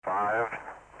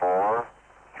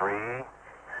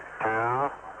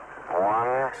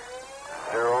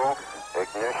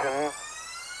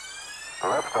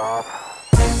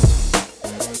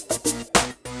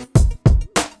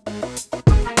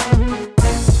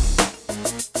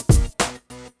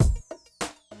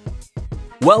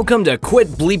Welcome to Quit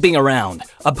Bleeping Around,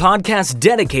 a podcast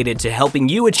dedicated to helping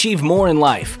you achieve more in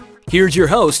life. Here's your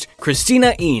host,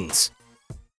 Christina Eanes.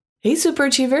 Hey,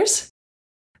 Superachievers!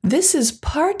 This is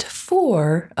part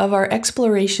 4 of our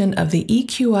exploration of the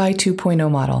EQI 2.0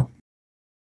 model.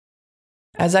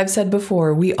 As I've said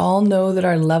before, we all know that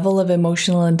our level of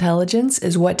emotional intelligence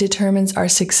is what determines our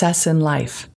success in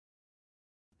life.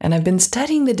 And I've been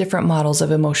studying the different models of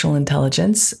emotional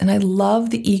intelligence, and I love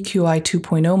the EQI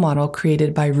 2.0 model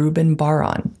created by Ruben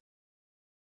Baron.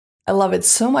 I love it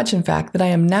so much, in fact, that I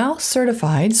am now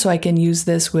certified so I can use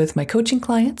this with my coaching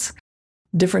clients,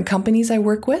 different companies I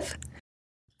work with,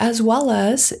 as well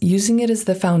as using it as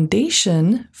the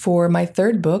foundation for my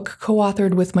third book,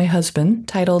 co-authored with my husband,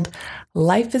 titled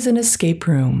Life is an Escape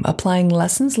Room, Applying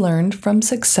Lessons Learned from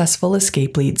Successful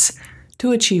Escape Leads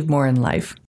to Achieve More in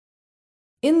Life.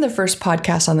 In the first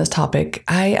podcast on this topic,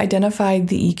 I identified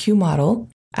the EQ model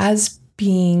as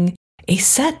being a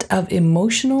set of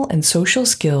emotional and social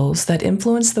skills that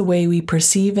influence the way we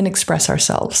perceive and express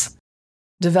ourselves,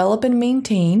 develop and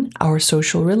maintain our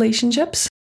social relationships,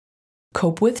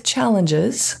 cope with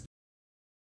challenges,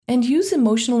 and use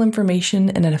emotional information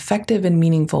in an effective and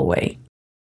meaningful way.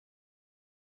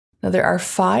 Now, there are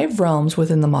 5 realms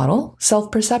within the model: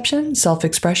 self-perception,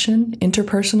 self-expression,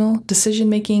 interpersonal,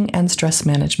 decision-making, and stress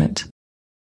management.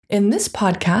 In this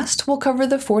podcast, we'll cover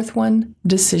the 4th one,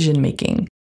 decision-making.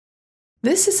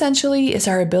 This essentially is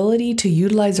our ability to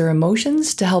utilize our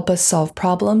emotions to help us solve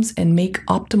problems and make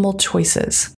optimal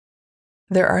choices.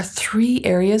 There are 3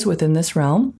 areas within this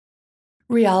realm: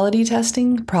 reality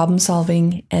testing, problem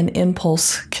solving, and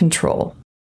impulse control.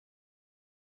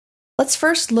 Let's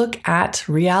first look at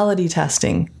reality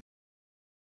testing.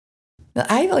 Now,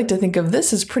 I like to think of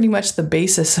this as pretty much the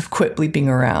basis of Quit Bleeping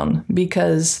Around,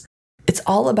 because it's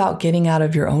all about getting out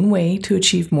of your own way to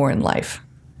achieve more in life.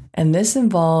 And this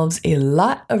involves a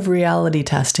lot of reality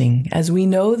testing, as we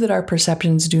know that our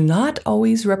perceptions do not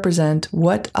always represent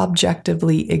what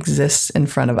objectively exists in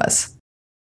front of us.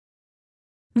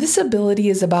 This ability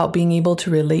is about being able to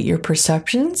relate your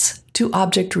perceptions to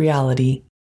object reality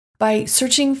by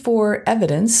searching for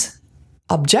evidence,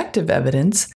 objective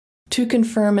evidence, to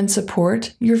confirm and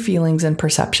support your feelings and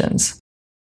perceptions.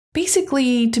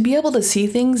 Basically, to be able to see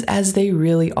things as they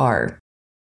really are.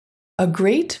 A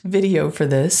great video for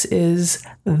this is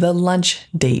The Lunch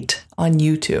Date on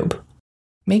YouTube.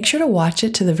 Make sure to watch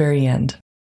it to the very end.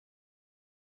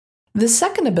 The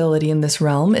second ability in this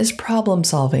realm is problem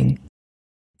solving.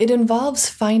 It involves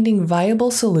finding viable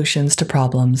solutions to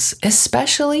problems,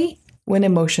 especially when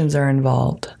emotions are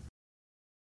involved.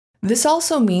 This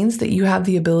also means that you have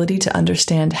the ability to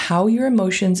understand how your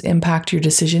emotions impact your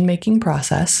decision-making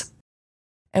process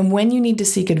and when you need to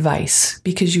seek advice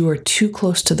because you are too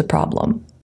close to the problem.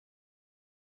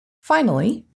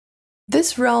 Finally,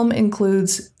 this realm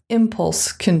includes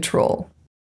impulse control,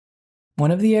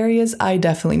 one of the areas I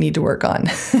definitely need to work on.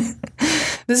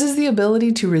 This is the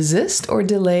ability to resist or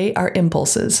delay our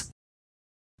impulses.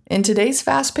 In today's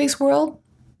fast-paced world,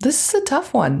 this is a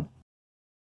tough one.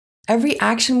 Every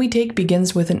action we take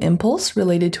begins with an impulse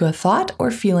related to a thought or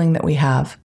feeling that we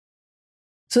have.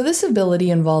 So this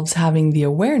ability involves having the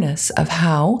awareness of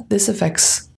how this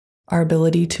affects our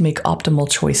ability to make optimal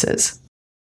choices.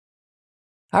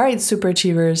 All right,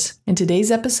 Superachievers, in today's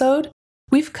episode,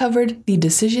 we've covered the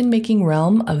decision-making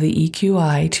realm of the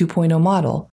EQI 2.0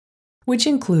 model, which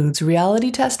includes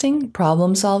reality testing,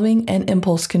 problem solving, and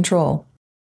impulse control.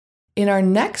 In our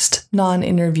next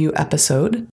non-interview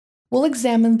episode, we'll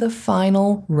examine the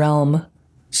final realm,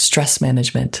 stress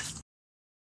management.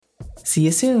 See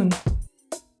you soon.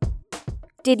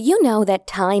 Did you know that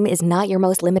time is not your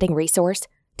most limiting resource?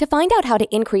 To find out how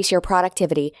to increase your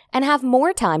productivity and have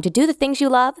more time to do the things you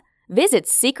love, visit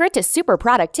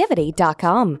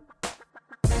secrettosuperproductivity.com.